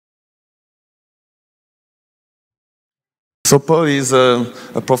So Paul is a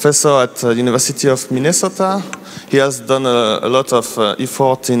professor at the University of Minnesota. He has done a lot of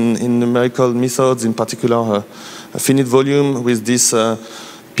effort in numerical methods, in particular finite volume with this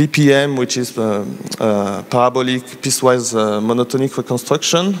PPM, which is parabolic piecewise monotonic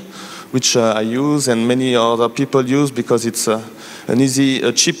reconstruction, which I use and many other people use because it's an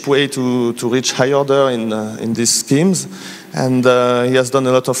easy, cheap way to reach high order in these schemes. And he has done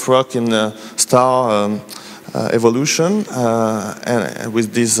a lot of work in star evolution and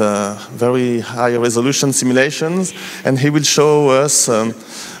with these very high resolution simulations. And he will show us a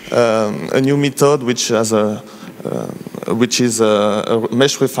new method which has which is a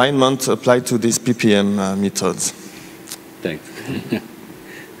mesh refinement applied to these PPM methods. Thanks.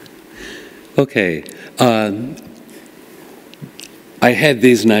 Okay. I had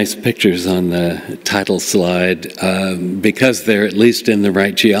these nice pictures on the title slide because they're at least in the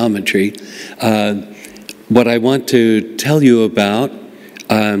right geometry. What I want to tell you about,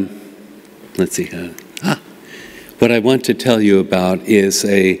 let's see, what I want to tell you about is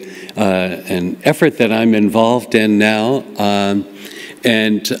an effort that I'm involved in now,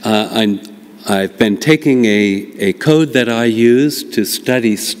 and I've been taking a code that I use to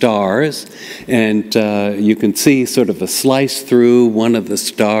study stars, and you can see sort of a slice through one of the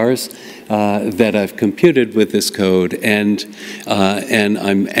stars that I've computed with this code, and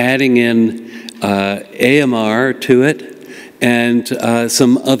I'm adding in AMR to it, and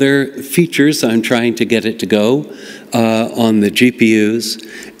some other features I'm trying to get it to go on the GPUs.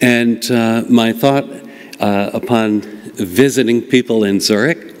 And my thought upon visiting people in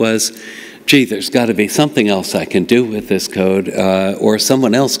Zurich was, gee, there's got to be something else I can do with this code, or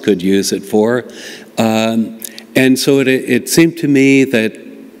someone else could use it for. And so it seemed to me that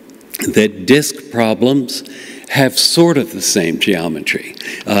disk problems have sort of the same geometry.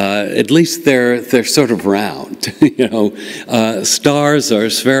 At least they're sort of round. You know, stars are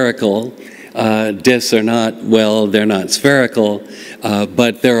spherical. Disks are not, well, they're not spherical,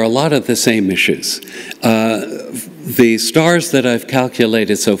 but there are a lot of the same issues. The stars that I've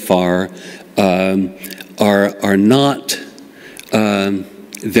calculated so far are not,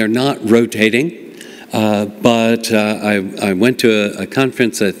 they're not rotating, but I went to a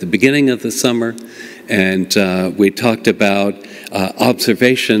conference at the beginning of the summer, and we talked about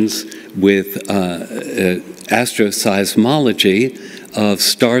observations with astroseismology of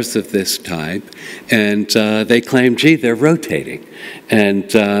stars of this type, and they claim, gee, they're rotating. And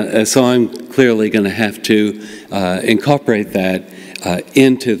so I'm clearly going to have to incorporate that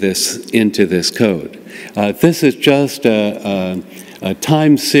into this code. This is just a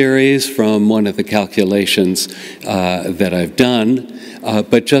time series from one of the calculations that I've done,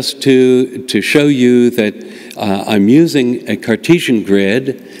 but just to show you that I'm using a Cartesian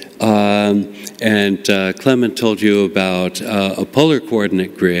grid, and Clement told you about a polar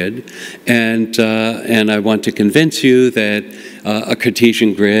coordinate grid, and I want to convince you that a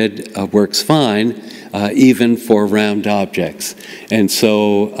Cartesian grid works fine, even for round objects. And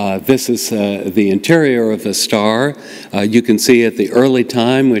so this is the interior of a star. You can see at the early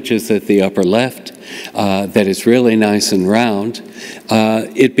time, which is at the upper left, that is really nice and round.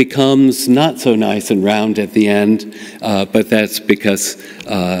 It becomes not so nice and round at the end, but that's because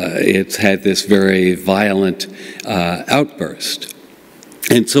it's had this very violent outburst.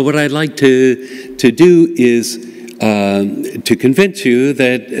 And so what I'd like to do is to convince you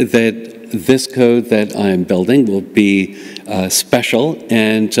that this code that I'm building will be special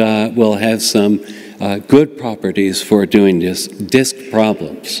and will have some good properties for doing disk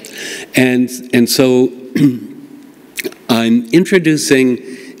problems. And so I'm introducing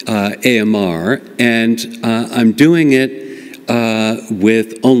AMR, and I'm doing it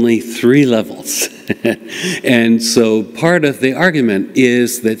with only 3 levels. And so part of the argument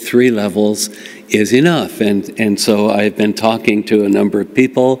is that 3 levels is enough. And so I've been talking to a number of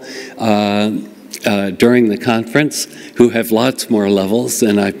people during the conference who have lots more levels,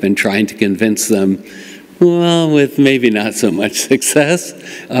 and I've been trying to convince them, well, with maybe not so much success,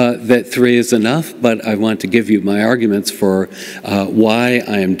 that 3 is enough, but I want to give you my arguments for why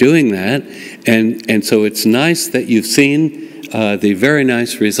I am doing that. And so it's nice that you've seen the very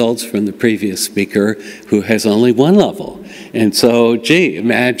nice results from the previous speaker who has only 1 level. And so, gee,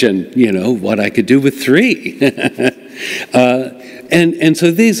 imagine, you know, what I could do with 3. And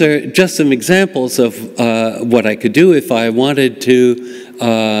so these are just some examples of what I could do if I wanted to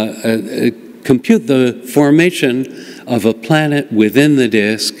compute the formation of a planet within the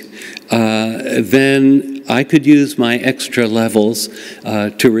disk. Then I could use my extra levels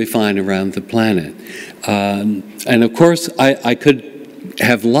to refine around the planet. And of course, I could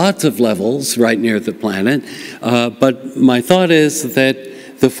have lots of levels right near the planet, but my thought is that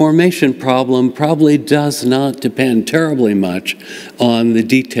the formation problem probably does not depend terribly much on the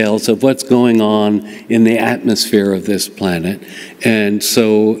details of what's going on in the atmosphere of this planet. And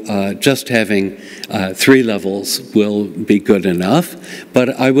so just having 3 levels will be good enough, but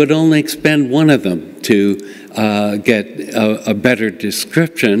I would only expend one of them to get a better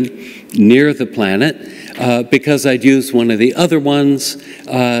description near the planet, because I'd use one of the other ones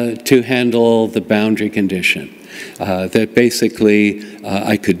to handle the boundary condition. That basically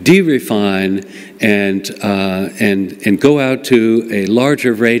I could de-refine and go out to a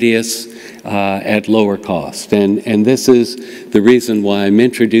larger radius at lower cost. And this is the reason why I'm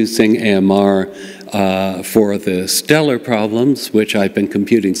introducing AMR for the stellar problems, which I've been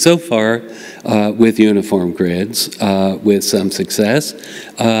computing so far with uniform grids with some success.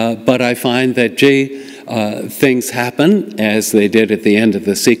 But I find that things happen, as they did at the end of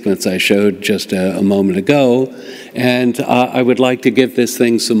the sequence I showed just a moment ago, and I would like to give this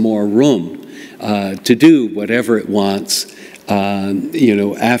thing some more room to do whatever it wants,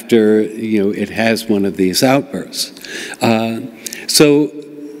 after it has one of these outbursts. So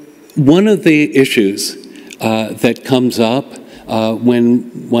one of the issues that comes up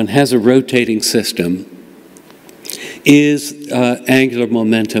when one has a rotating system is angular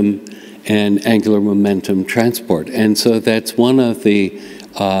momentum and angular momentum transport. And so that's one of the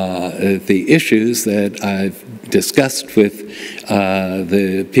issues that I've discussed with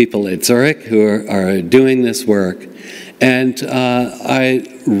the people at Zurich who are doing this work. And I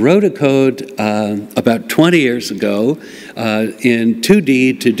wrote a code about 20 years ago in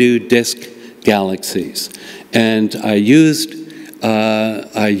 2D to do disk galaxies. And I used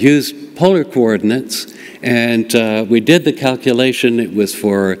polar coordinates, and we did the calculation. It was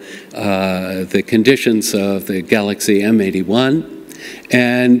for the conditions of the galaxy M81.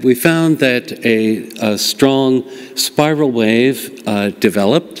 And we found that a strong spiral wave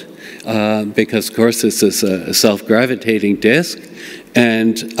developed because, of course, this is a self-gravitating disk,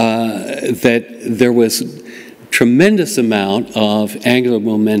 and that there was tremendous amount of angular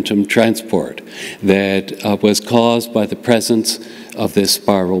momentum transport that was caused by the presence of this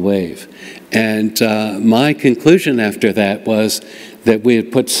spiral wave. And my conclusion after that was that we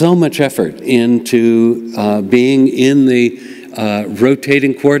had put so much effort into being in the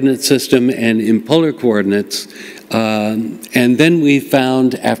rotating coordinate system and in polar coordinates, and then we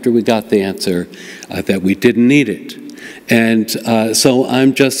found, after we got the answer, that we didn't need it. And so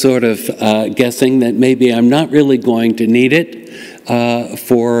I'm just sort of guessing that maybe I'm not really going to need it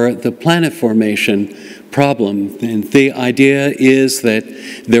for the planet formation problem. And the idea is that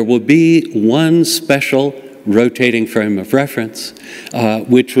there will be one special rotating frame of reference,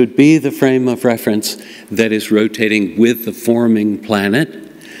 which would be the frame of reference that is rotating with the forming planet,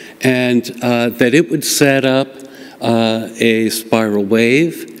 and that it would set up a spiral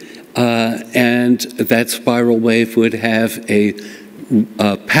wave, and that spiral wave would have a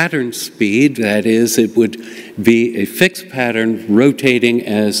pattern speed. That is, it would be a fixed pattern rotating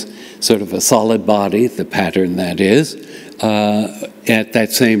as sort of a solid body, the pattern that is, at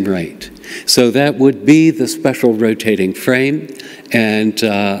that same rate. So that would be the special rotating frame, and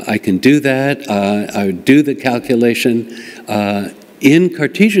I can do that. I would do the calculation in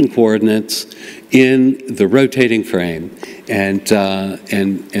Cartesian coordinates in the rotating frame, and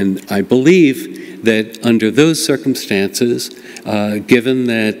I believe that under those circumstances, given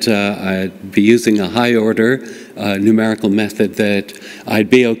that I'd be using a high-order numerical method, that I'd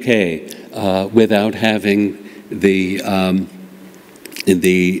be okay without having the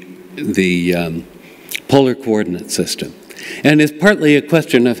polar coordinate system. And it's partly a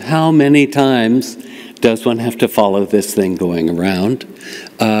question of how many times does one have to follow this thing going around.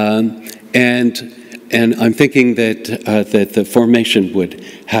 And I'm thinking that, that the formation would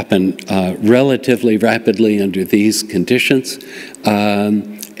happen relatively rapidly under these conditions,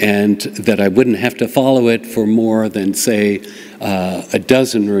 and that I wouldn't have to follow it for more than, say, a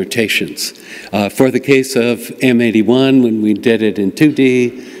dozen rotations. For the case of M81, when we did it in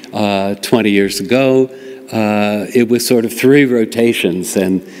 2D 20 years ago, it was sort of 3 rotations,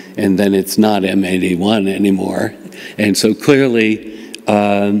 and then it's not M81 anymore. And so clearly,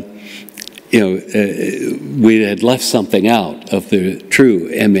 we had left something out of the true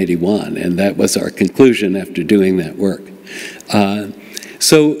M81, and that was our conclusion after doing that work.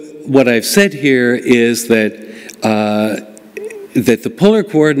 So what I've said here is that that the polar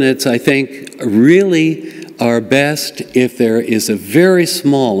coordinates, I think, really are best if there is a very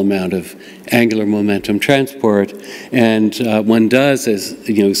small amount of angular momentum transport. And one does is,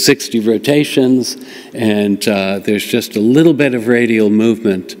 60 rotations, and there's just a little bit of radial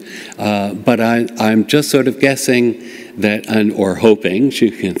movement. But I'm just sort of guessing that, or hoping,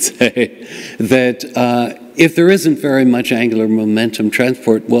 you can say, that if there isn't very much angular momentum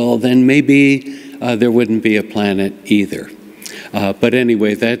transport, well, then maybe there wouldn't be a planet either. But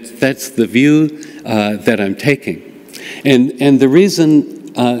anyway, that's the view that I'm taking. And the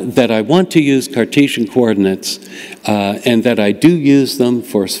reason that I want to use Cartesian coordinates and that I do use them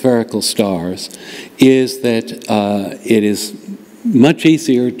for spherical stars is that it is much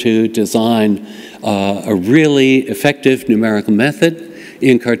easier to design a really effective numerical method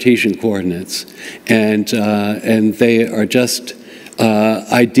in Cartesian coordinates. And they are just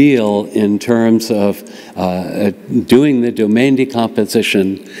ideal in terms of doing the domain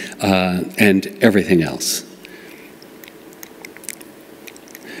decomposition and everything else.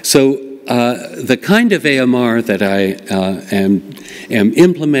 So the kind of AMR that I am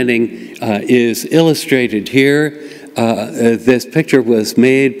implementing is illustrated here. This picture was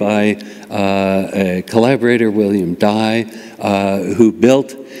made by a collaborator, William Dye, who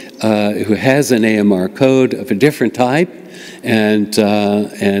has an AMR code of a different type, and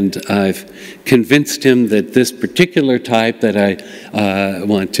I've convinced him that this particular type that I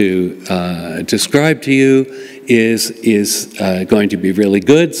want to describe to you is going to be really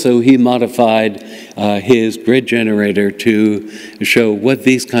good. So he modified his grid generator to show what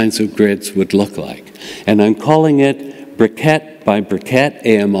these kinds of grids would look like. And I'm calling it briquette by briquette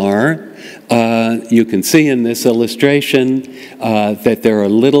AMR. You can see in this illustration that there are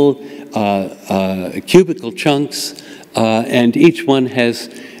little cubical chunks, and each one has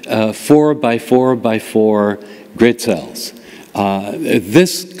 4 by 4 by 4 grid cells.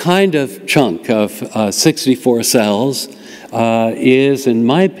 This kind of chunk of 64 cells is, in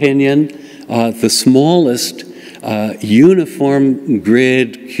my opinion, the smallest uniform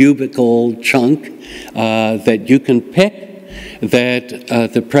grid cubical chunk that you can pick that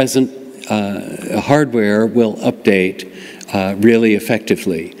the present hardware will update really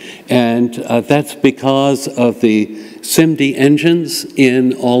effectively. And that's because of the SIMD engines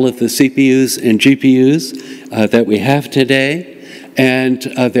in all of the CPUs and GPUs that we have today, and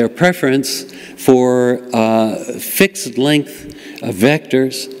their preference for fixed length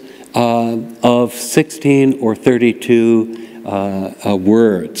vectors of 16 or 32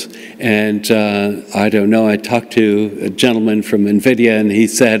 words. And I don't know, I talked to a gentleman from NVIDIA, and he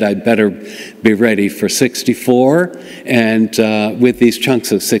said I'd better be ready for 64. And with these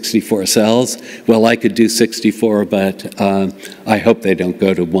chunks of 64 cells, well, I could do 64, but I hope they don't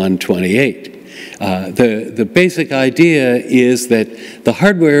go to 128. The basic idea is that the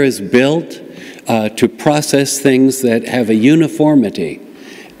hardware is built to process things that have a uniformity.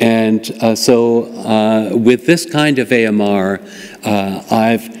 And so with this kind of AMR,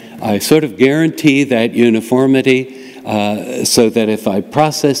 I sort of guarantee that uniformity so that if I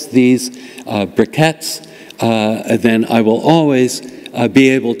process these briquettes, then I will always be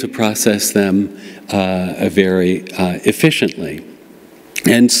able to process them very efficiently.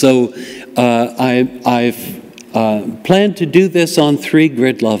 And so I've planned to do this on 3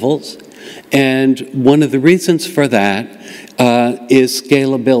 grid levels, and one of the reasons for that is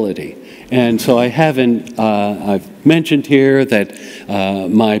scalability. And so I haven't, I've mentioned here that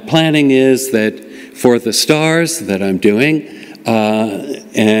my planning is that for the stars that I'm doing,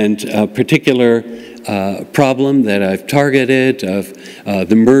 and a particular problem that I've targeted of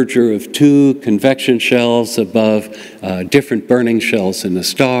the merger of 2 convection shells above different burning shells in the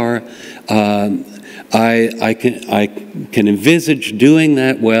star, I can envisage doing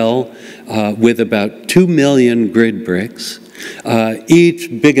that well with about 2 million grid bricks,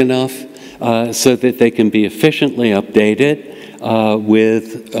 each big enough so that they can be efficiently updated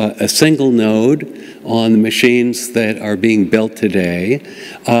with a single node on the machines that are being built today.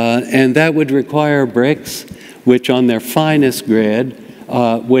 And that would require bricks which on their finest grid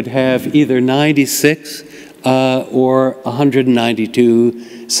would have either 96 or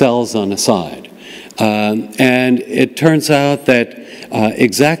 192 cells on a side. And it turns out that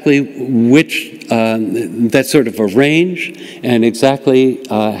exactly which, that's sort of a range, and exactly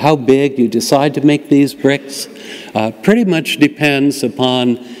how big you decide to make these bricks pretty much depends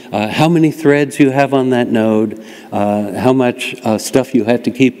upon how many threads you have on that node, how much stuff you have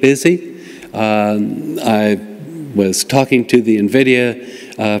to keep busy. I was talking to the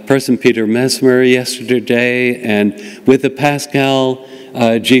NVIDIA person, Peter Mesmer, yesterday, and with the Pascal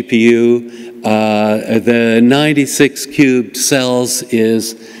GPU, the 96 cubed cells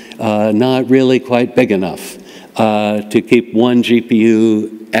is not really quite big enough. to keep one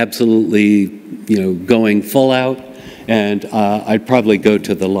GPU absolutely, going full out, and I'd probably go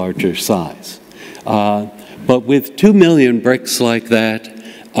to the larger size. But with 2 million bricks like that,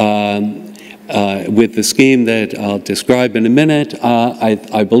 with the scheme that I'll describe in a minute,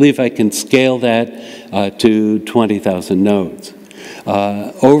 I believe I can scale that to 20,000 nodes.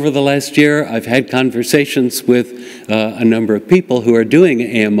 Over the last year, I've had conversations with a number of people who are doing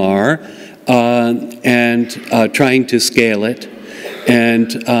AMR and trying to scale it.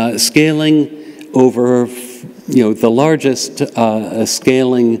 And scaling over, the largest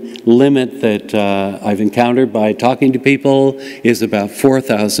scaling limit that I've encountered by talking to people is about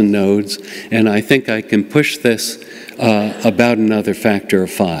 4,000 nodes, and I think I can push this about another factor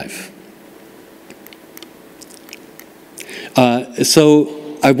of 5.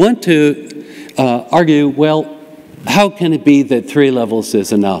 So I want to argue, well, how can it be that 3 levels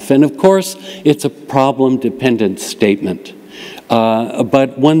is enough? And of course, it's a problem-dependent statement.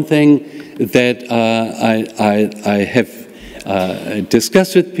 But one thing that I have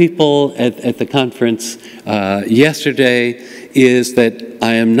discussed with people at the conference yesterday is that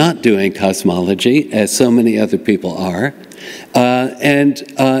I am not doing cosmology, as so many other people are. And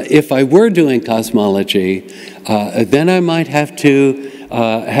if I were doing cosmology, then I might have to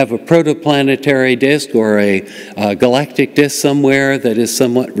have a protoplanetary disk or a galactic disk somewhere that is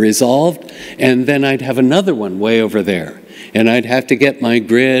somewhat resolved, and then I'd have another one way over there. And I'd have to get my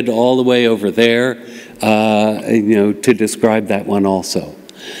grid all the way over there, to describe that one also.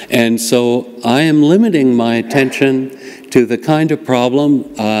 And so I am limiting my attention to the kind of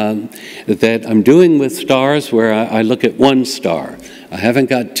problem that I'm doing with stars, where I look at one star. I haven't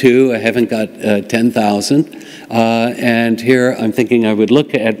got 2, I haven't got 10,000. And here I'm thinking I would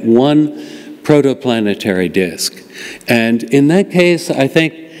look at one protoplanetary disk. And in that case, I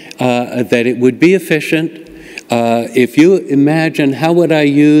think that it would be efficient. If you imagine how would I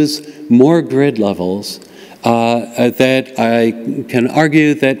use more grid levels, that I can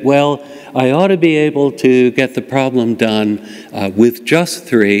argue that, well, I ought to be able to get the problem done with just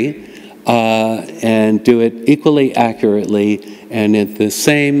 3 and do it equally accurately and at the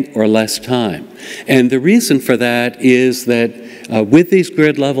same or less time. And the reason for that is that with these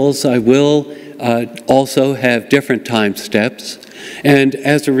grid levels, I will also have different time steps. And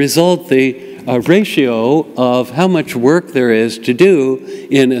as a result, the ratio of how much work there is to do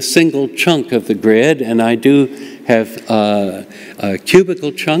in a single chunk of the grid, and I do have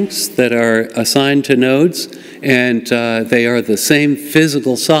cubical chunks that are assigned to nodes, and they are the same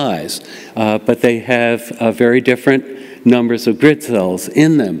physical size, but they have very different numbers of grid cells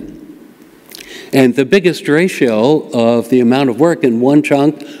in them. And the biggest ratio of the amount of work in one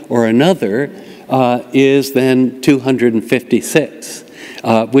chunk or another is then 256.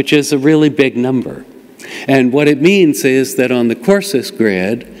 Which is a really big number. And what it means is that on the coarsest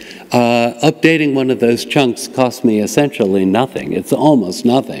grid, updating one of those chunks costs me essentially nothing. It's almost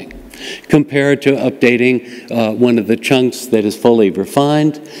nothing compared to updating one of the chunks that is fully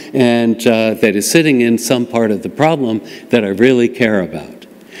refined and that is sitting in some part of the problem that I really care about.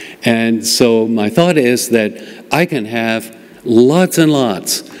 And so my thought is that I can have lots and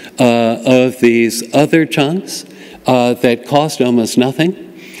lots of these other chunks that cost almost nothing,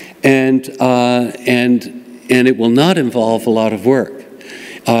 and it will not involve a lot of work.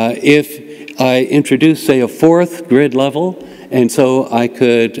 If I introduce, say, a 4th grid level, and so I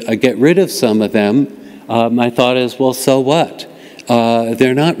could get rid of some of them, my thought is, well, so what?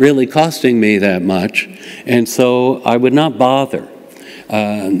 They're not really costing me that much, and so I would not bother.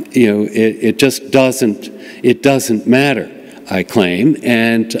 It just doesn't matter, I claim,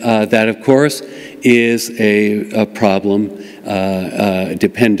 and that, of course, is a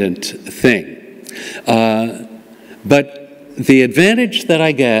problem-dependent thing. But the advantage that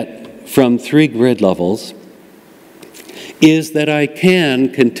I get from 3 grid levels is that I can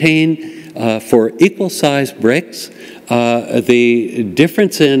contain, for equal-sized bricks, the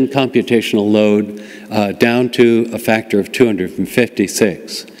difference in computational load down to a factor of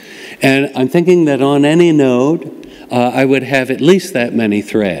 256. And I'm thinking that on any node, I would have at least that many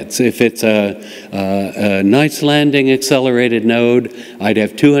threads. If it's a Knights Landing accelerated node, I'd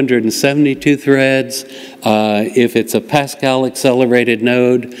have 272 threads. If it's a Pascal accelerated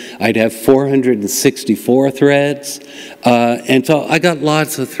node, I'd have 464 threads. And so I got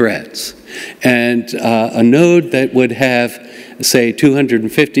lots of threads. And a node that would have, say,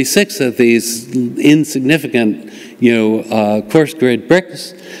 256 of these insignificant, coarse grid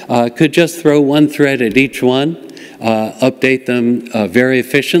bricks could just throw one thread at each one, update them very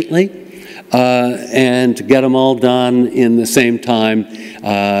efficiently, and get them all done in the same time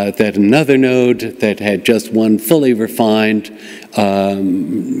that another node that had just one fully refined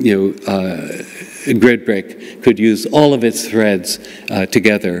grid brick could use all of its threads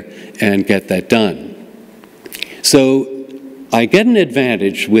together and get that done. So I get an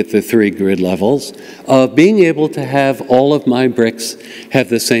advantage with the 3 grid levels of being able to have all of my bricks have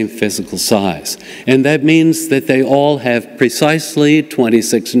the same physical size. And that means that they all have precisely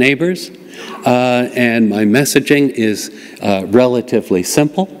 26 neighbors, and my messaging is relatively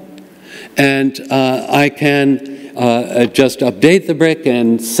simple. And I can just update the brick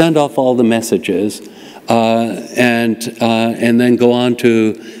and send off all the messages, and then go on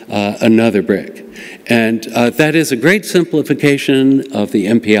to another brick. And that is a great simplification of the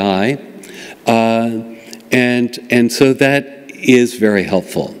MPI, and so that is very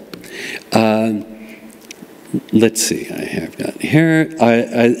helpful. Let's see, I have got here,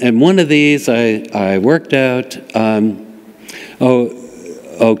 and one of these I worked out,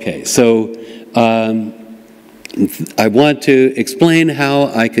 okay, so I want to explain how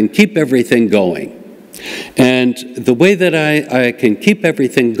I can keep everything going. And the way that I can keep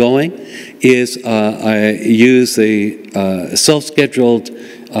everything going is I use the self-scheduled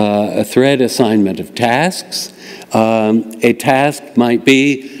thread assignment of tasks. A task might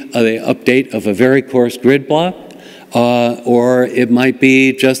be the update of a very coarse grid block, or it might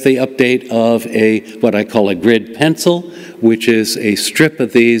be just the update of what I call a grid pencil, which is a strip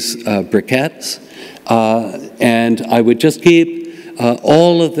of these briquettes. And I would just keep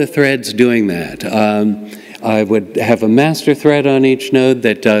all of the threads doing that. I would have a master thread on each node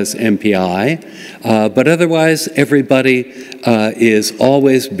that does MPI, but otherwise everybody is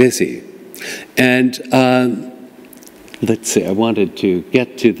always busy. And let's see, I wanted to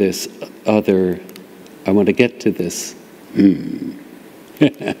get to this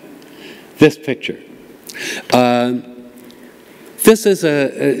this picture. This is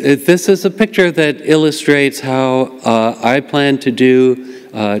a picture that illustrates how I plan to do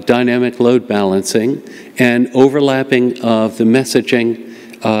dynamic load balancing and overlapping of the messaging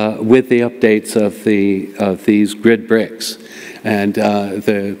with the updates of these grid bricks. And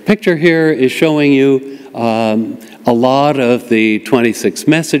the picture here is showing you a lot of the 26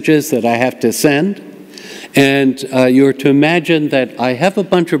 messages that I have to send. And you're to imagine that I have a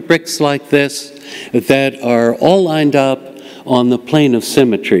bunch of bricks like this that are all lined up on the plane of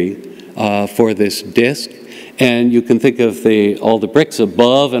symmetry for this disk. And you can think of all the bricks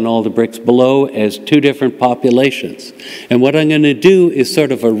above and all the bricks below as 2 different populations. And what I'm going to do is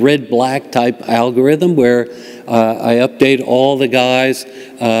sort of a red-black type algorithm where I update all the guys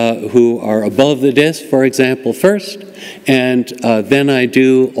who are above the disk, for example, first, and then I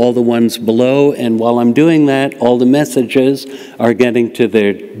do all the ones below, and while I'm doing that, all the messages are getting to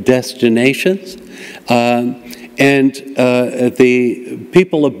their destinations. And the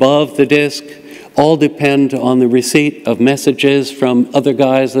people above the disk all depend on the receipt of messages from other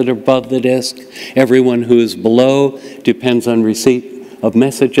guys that are above the disk. Everyone who is below depends on receipt of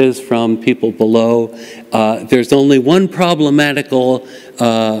messages from people below. There's only one problematical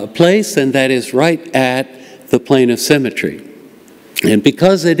place, and that is right at the plane of symmetry. And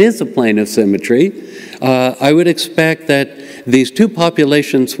because it is a plane of symmetry, I would expect that these 2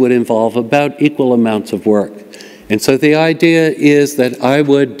 populations would involve about equal amounts of work. And so the idea is that I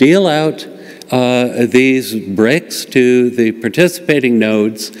would deal out these bricks to the participating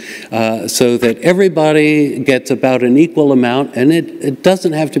nodes so that everybody gets about an equal amount, and it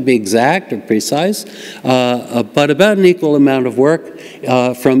doesn't have to be exact or precise, but about an equal amount of work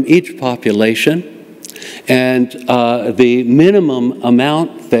from each population. And the minimum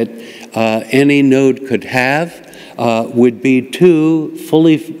amount that any node could have would be 2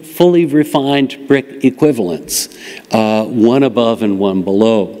 fully refined brick equivalents, one above and one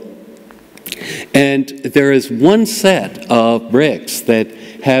below. And there is one set of bricks that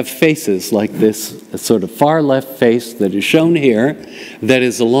have faces like this sort of far left face that is shown here that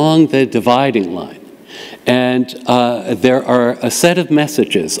is along the dividing line. And there are a set of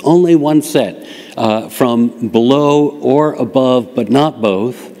messages, only one set, from below or above, but not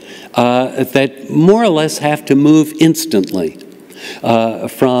both, that more or less have to move instantly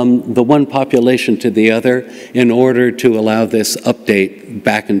from the one population to the other in order to allow this update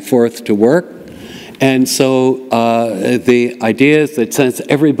back and forth to work. And so the idea is that since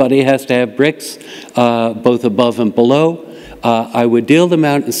everybody has to have bricks, both above and below, I would deal them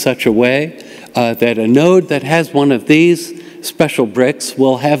out in such a way that a node that has one of these special bricks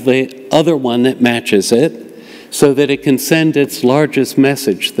will have the other one that matches it, so that it can send its largest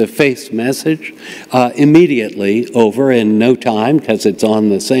message, the face message, immediately over in no time because it's on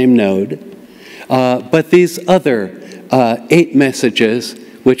the same node. But these other 8 messages,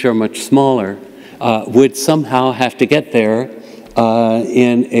 which are much smaller, would somehow have to get there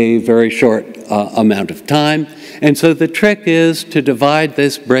in a very short amount of time. And so the trick is to divide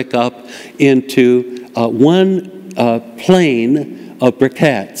this brick up into one plane of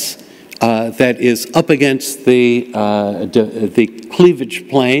briquettes that is up against the cleavage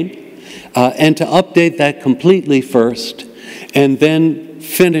plane, and to update that completely first, and then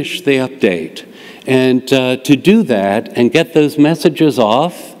finish the update. And to do that and get those messages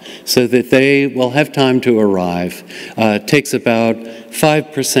off so that they will have time to arrive takes about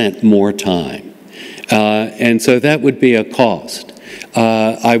 5% more time. And so that would be a cost.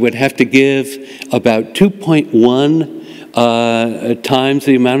 I would have to give about 2.1 times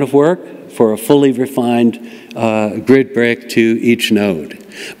the amount of work for a fully refined grid brick to each node.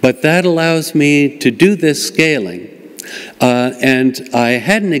 But that allows me to do this scaling. And I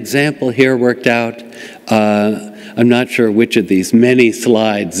had an example here worked out. I'm not sure which of these many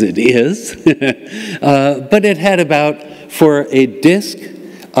slides it is, but it had about, for a disk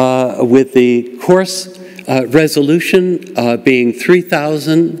with the coarse resolution being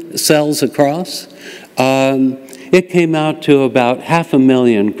 3,000 cells across, it came out to about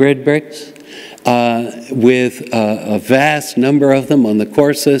 500,000 grid bricks with a vast number of them on the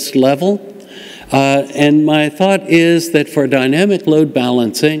coarsest level. And my thought is that for dynamic load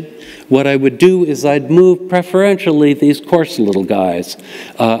balancing, what I would do is I'd move preferentially these coarse little guys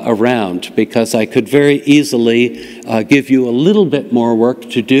around, because I could very easily give you a little bit more work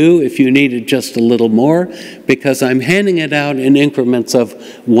to do if you needed just a little more, because I'm handing it out in increments of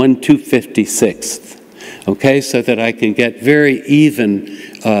 1/256th, okay, so that I can get very even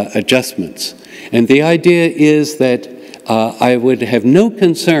adjustments. And the idea is that I would have no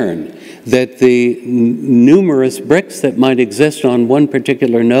concern that the numerous bricks that might exist on one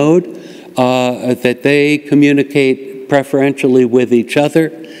particular node, that they communicate preferentially with each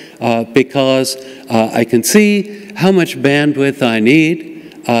other, because I can see how much bandwidth I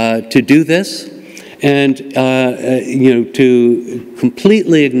need to do this, and to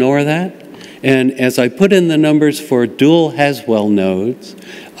completely ignore that. And as I put in the numbers for dual Haswell nodes,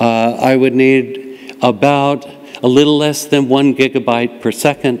 I would need about a little less than 1 gigabyte per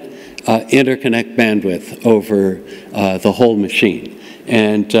second interconnect bandwidth over the whole machine.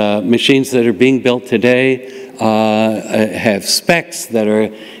 And machines that are being built today have specs that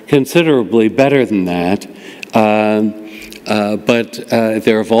are considerably better than that. But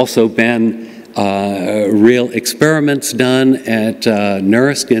there have also been real experiments done at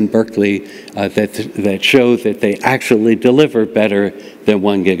NERSC in Berkeley that show that they actually deliver better than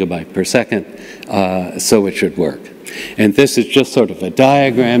 1 gigabyte per second, so it should work. And this is just sort of a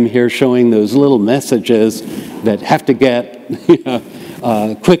diagram here showing those little messages that have to get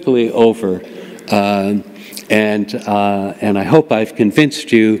quickly over. And I hope I've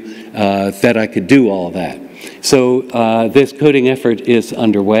convinced you that I could do all that. So this coding effort is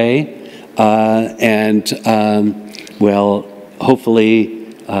underway. Well, hopefully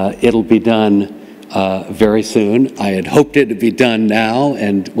it'll be done very soon. I had hoped it to be done now,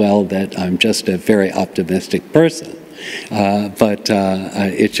 and well, that I'm just a very optimistic person. But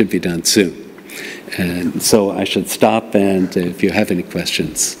it should be done soon. And so I should stop, and if you have any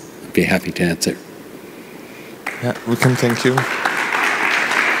questions, I'd be happy to answer. Yeah, we can thank you.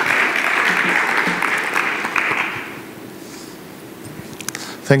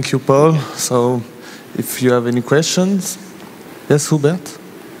 Thank you, Paul. So if you have any questions, yes, Hubert?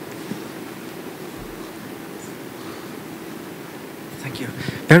 Thank you.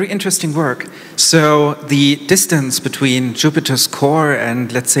 Very interesting work. So the distance between Jupiter's core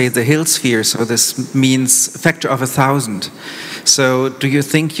and, let's say, the Hill sphere, so this means a factor of 1,000. So do you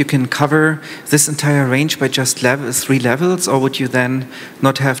think you can cover this entire range by just 3 levels, or would you then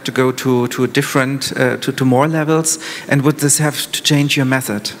not have to go to different, to more levels? And would this have to change your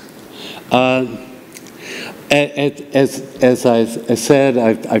method? As I said,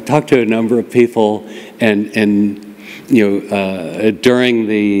 I've talked to a number of people, and during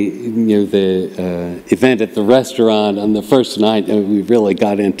the event at the restaurant on the first night, we really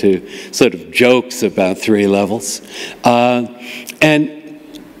got into sort of jokes about 3 levels, and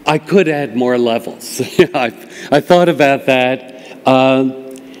I could add more levels. I thought about that.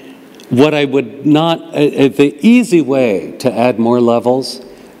 What I would not, the easy way to add more levels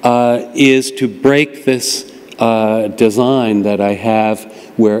is to break this design that I have,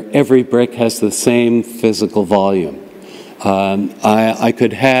 where every brick has the same physical volume. I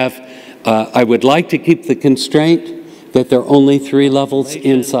could have, I would like to keep the constraint that there are only 3 levels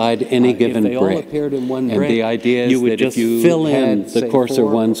inside any given brick. And the idea is that if you fill in the coarser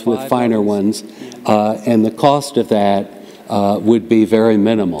ones with finer ones, and the cost of that would be very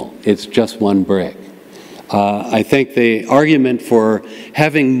minimal. It's just one brick. I think the argument for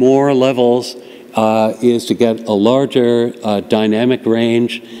having more levels is to get a larger dynamic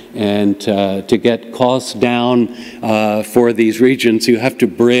range and to get costs down for these regions. You have to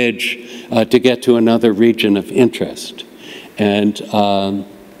bridge to get to another region of interest. And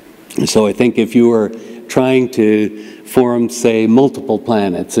so I think if you were trying to form, say, multiple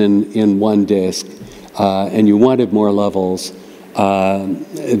planets in one disk, and you wanted more levels,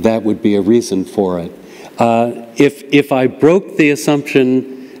 that would be a reason for it. If I broke the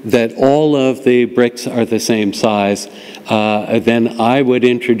assumption that all of the bricks are the same size, then I would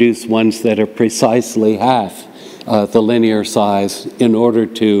introduce ones that are precisely half the linear size in order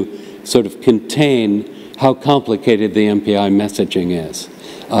to sort of contain how complicated the MPI messaging is.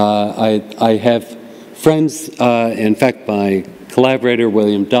 I have friends, in fact, my collaborator,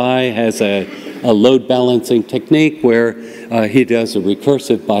 William Dye, has a load balancing technique where he does a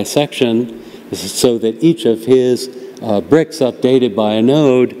recursive bisection so that each of his bricks updated by a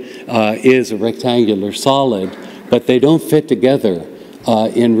node is a rectangular solid, but they don't fit together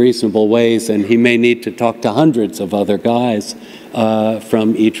in reasonable ways, and he may need to talk to hundreds of other guys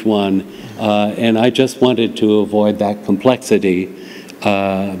from each one. And I just wanted to avoid that complexity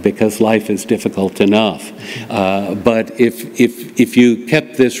because life is difficult enough. But if you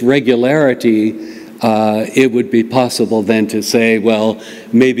kept this regularity, it would be possible then to say, well,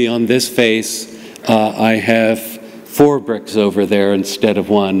 maybe on this face I have 4 bricks over there instead of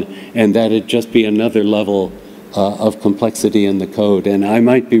 1, and that'd just be another level of complexity in the code. And I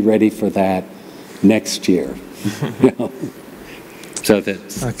might be ready for that next year. So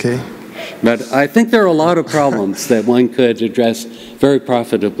that's Okay. But I think there are a lot of problems that one could address very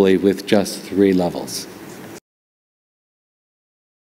profitably with just 3 levels.